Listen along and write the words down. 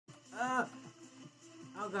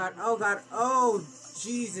God, oh God, oh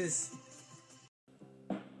Jesus.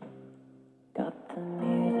 Got the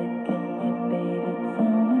music in your baby, tell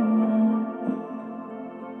me why.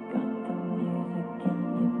 Got the music in your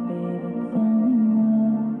baby, tell me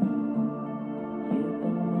why. You've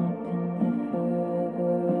been wanting me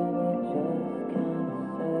forever and you just can't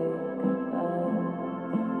say goodbye.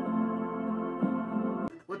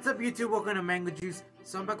 What's up YouTube, welcome to MangoJuice.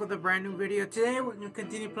 So I'm back with a brand new video. Today we're going to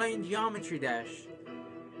continue playing Geometry Dash.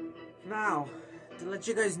 Now, to let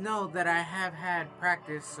you guys know that I have had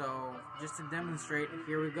practice, so just to demonstrate,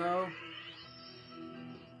 here we go.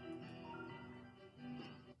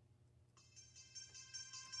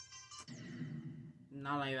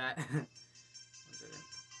 Not like that.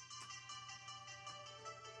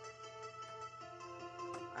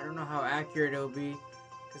 I don't know how accurate it'll be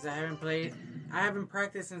because I haven't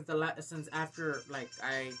practiced since after like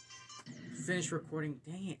I finished recording.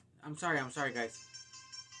 Dang it! I'm sorry guys.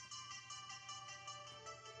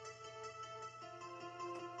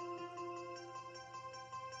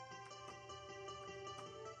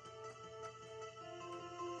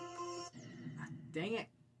 Dang it!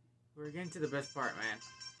 We're getting to the best part, man.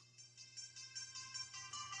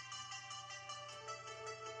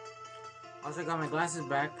 Also got my glasses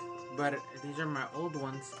back, but these are my old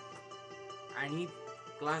ones. I need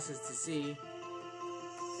glasses to see.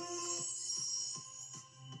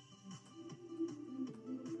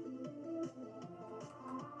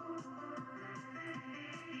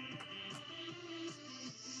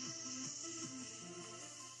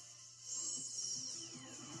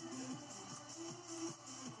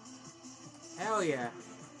 Hell yeah.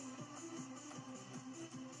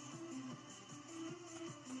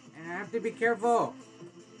 And I have to be careful.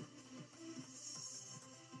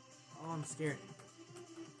 Oh, I'm scared.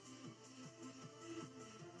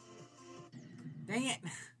 Dang it.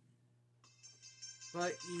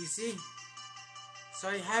 But you see, so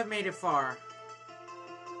I have made it far.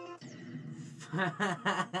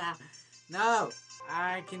 No,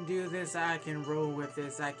 I can do this. I can roll with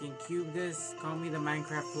this. I can cube this. Call me the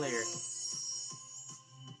Minecraft player.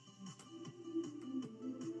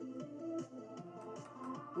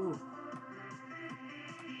 Ooh.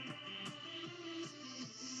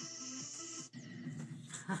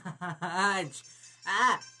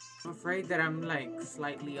 Ah! I'm afraid that I'm like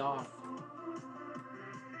slightly off.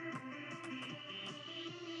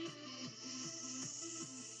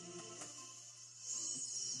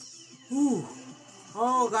 Ooh!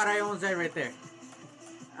 Oh God! I almost died right there.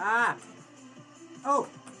 Ah! Oh!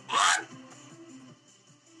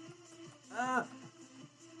 Ah!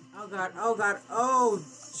 Oh God! Oh God! Oh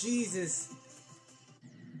Jesus!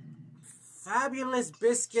 Fabulous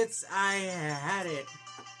biscuits! I had it.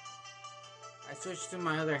 I switched to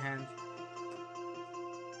my other hand.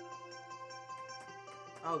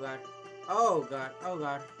 Oh God. Oh God. Oh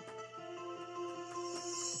God.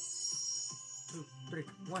 2, 3,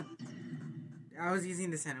 1. I was using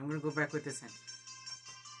this hand. I'm gonna go back with this hand.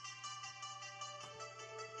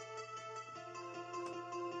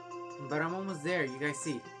 But I'm almost there. You guys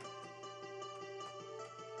see.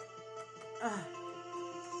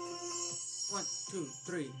 1, 2,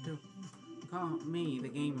 3, 2. Call me the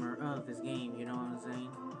gamer of this game, you know what I'm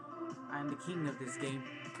saying? I'm the king of this game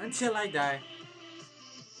until I die.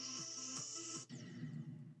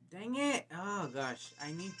 Dang it! Oh gosh,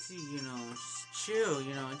 I need to, just chill,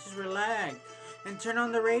 just relax and turn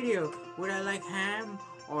on the radio. Would I like ham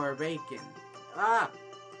or bacon? Ah!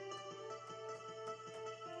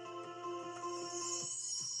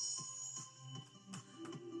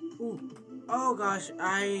 Ooh! Oh gosh,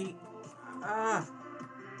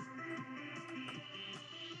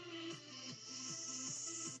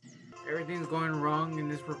 Everything's going wrong in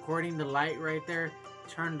this recording. The light right there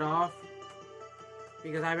turned off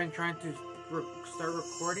because I've been trying to start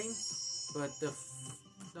recording, but the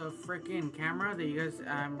freaking camera that you guys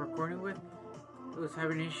I'm recording with, it was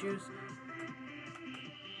having issues.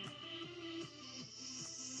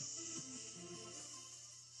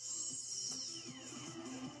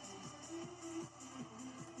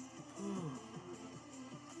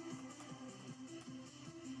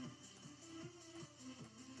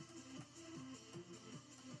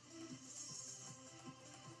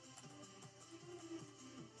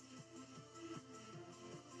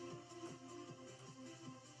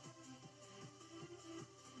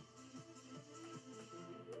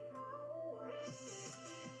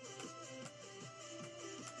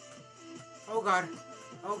 Oh God.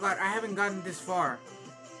 Oh God, I haven't gotten this far.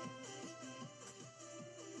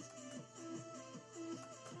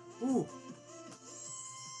 Ooh.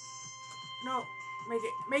 No.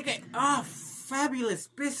 Make it. Ah, fabulous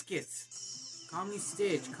biscuits. Call me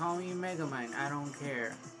Stitch, call me Mega Man, I don't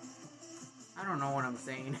care. I don't know what I'm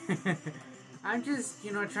saying. I'm just,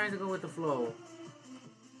 you know, trying to go with the flow.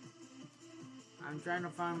 I'm trying to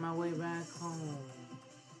find my way back home.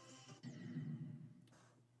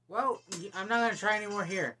 Well, I'm not going to try anymore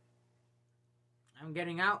here. I'm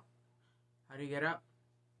getting out. How do you get out?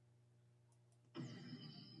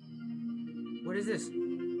 What is this?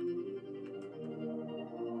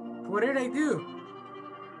 What did I do?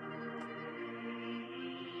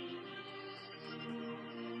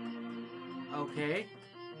 Okay.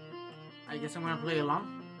 I guess I'm going to play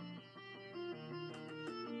along.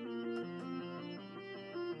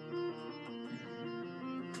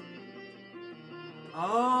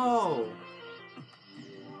 Oh.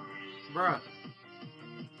 Bruh.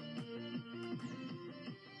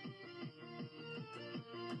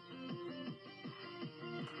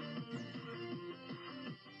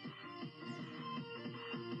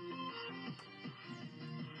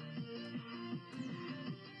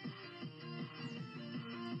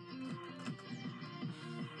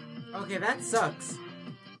 Okay, that sucks.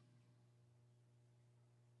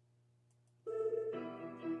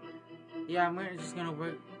 Yeah, I'm just gonna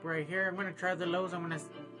wait right here. I'm gonna try the lows.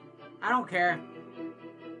 I don't care.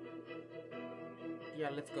 Yeah,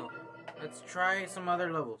 let's go. Let's try some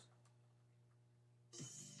other levels.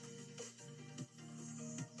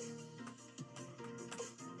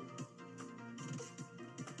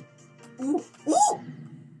 Ooh! Ooh!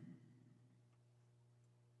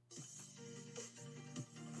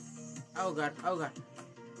 Oh god, oh god.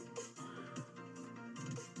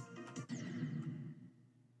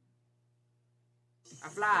 I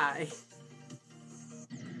fly.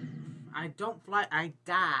 I don't fly, I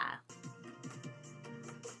die.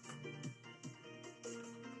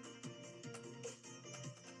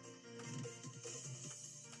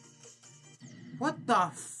 What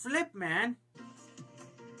the flip, man?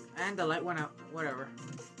 And the light went out. Whatever.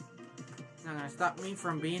 It's not gonna stop me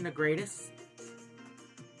from being the greatest.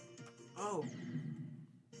 Oh.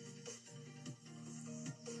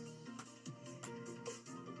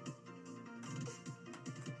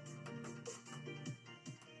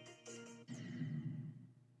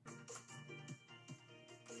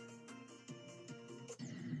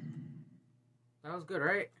 That was good,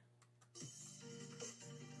 right?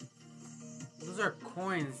 Those are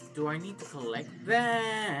coins. Do I need to collect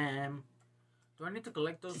them? Do I need to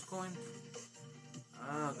collect those coins?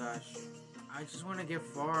 Oh gosh. I just want to get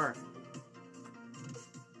far.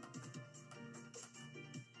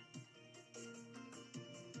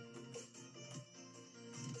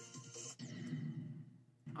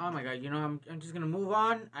 Oh my god, you know, I'm just gonna move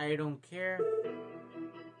on. I don't care.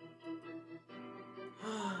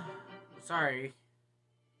 Sorry.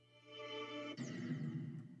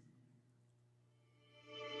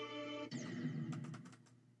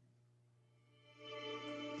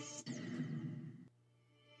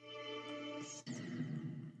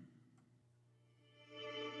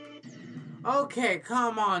 Okay,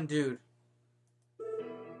 come on, dude.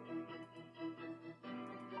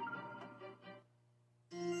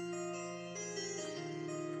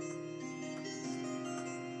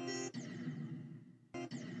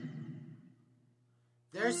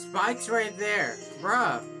 There's spikes right there,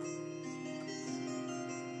 bruh.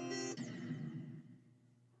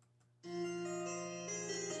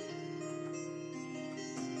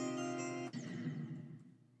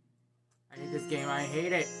 I hate this game, I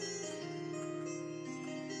hate it.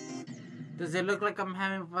 Does it look like I'm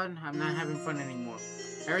having fun? I'm not having fun anymore.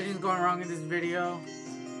 Everything's going wrong in this video.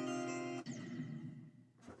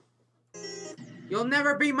 You'll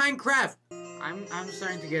never beat Minecraft! I'm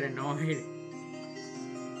starting to get annoyed.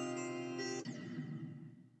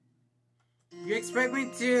 You expect me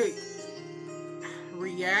to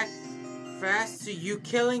react fast to you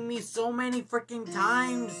killing me so many freaking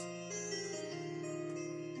times?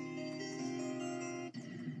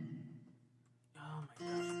 Oh my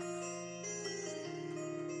gosh.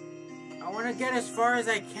 I want to get as far as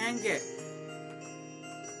I can get.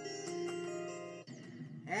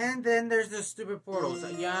 And then there's the stupid portals.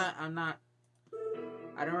 Yeah, I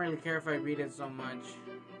don't really care if I beat it so much.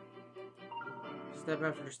 Step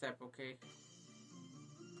after step, okay?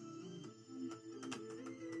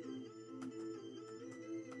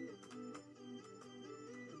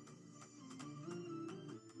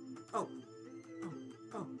 Oh. Oh.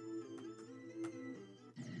 Oh.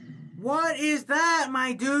 What is that,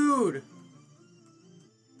 my dude?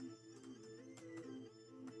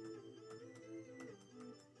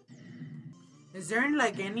 Is there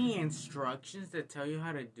like any instructions that tell you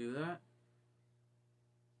how to do that?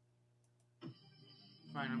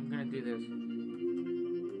 Fine, I'm gonna do this.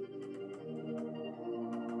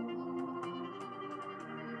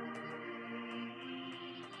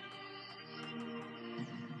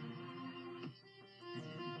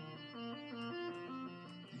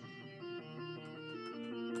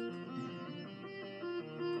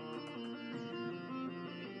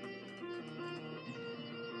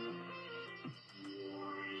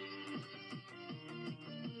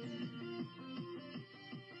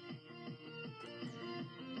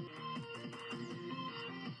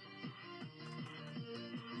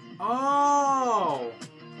 Oh!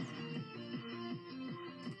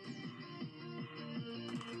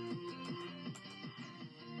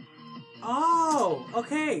 Oh!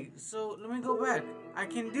 Okay, so let me go back. I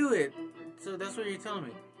can do it. So that's what you're telling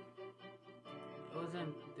me. It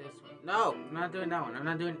wasn't this one. No, I'm not doing that one. I'm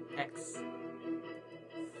not doing X.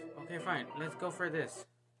 Okay, fine. Let's go for this.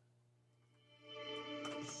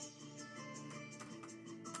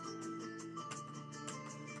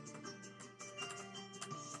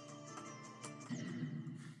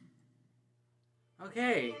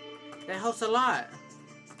 Okay, that helps a lot.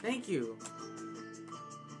 Thank you.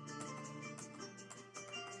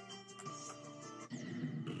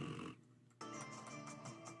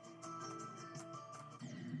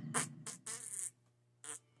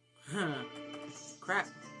 Crap.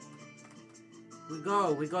 We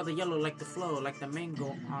go the yellow like the flow, like the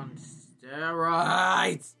mango on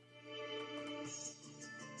steroids.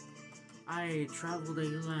 I traveled a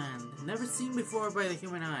land never seen before by the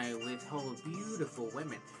human eye with whole beautiful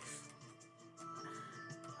women.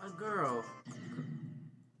 A girl.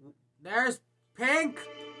 There's Pink!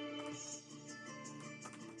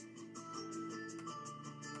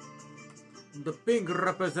 The pink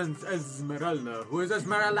represents Esmeralda. Who is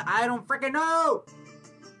Esmeralda? I don't freaking know!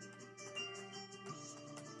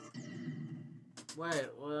 Wait,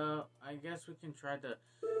 well, I guess we can try the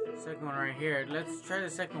second one right here. Let's try the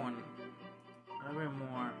second one. A little bit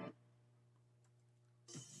more.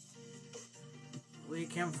 We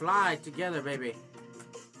can fly together, baby.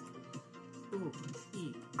 Ooh,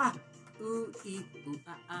 ee, ah! Ooh, ee, ooh,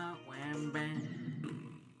 ah, ah, wham, bam.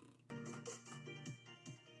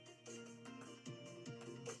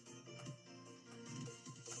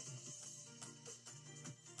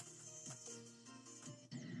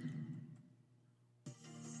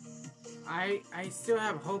 I still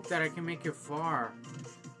have hope that I can make it far.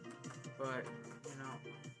 But, you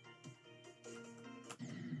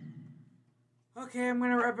know. Okay, I'm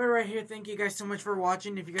gonna wrap it right here. Thank you guys so much for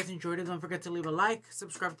watching. If you guys enjoyed it, don't forget to leave a like.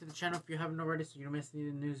 Subscribe to the channel if you haven't already so you don't miss any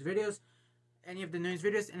of the news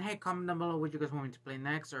videos. And hey, comment down below what you guys want me to play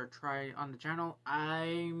next or try on the channel.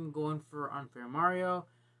 I'm going for Unfair Mario.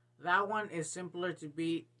 That one is simpler to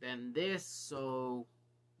beat than this. So,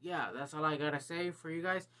 yeah, that's all I gotta say for you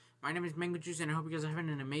guys. My name is MangoJuice, and I hope you guys are having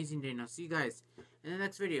an amazing day. And I'll see you guys in the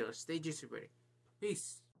next video. Stay juicy, buddy.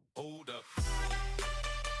 Peace. Hold up.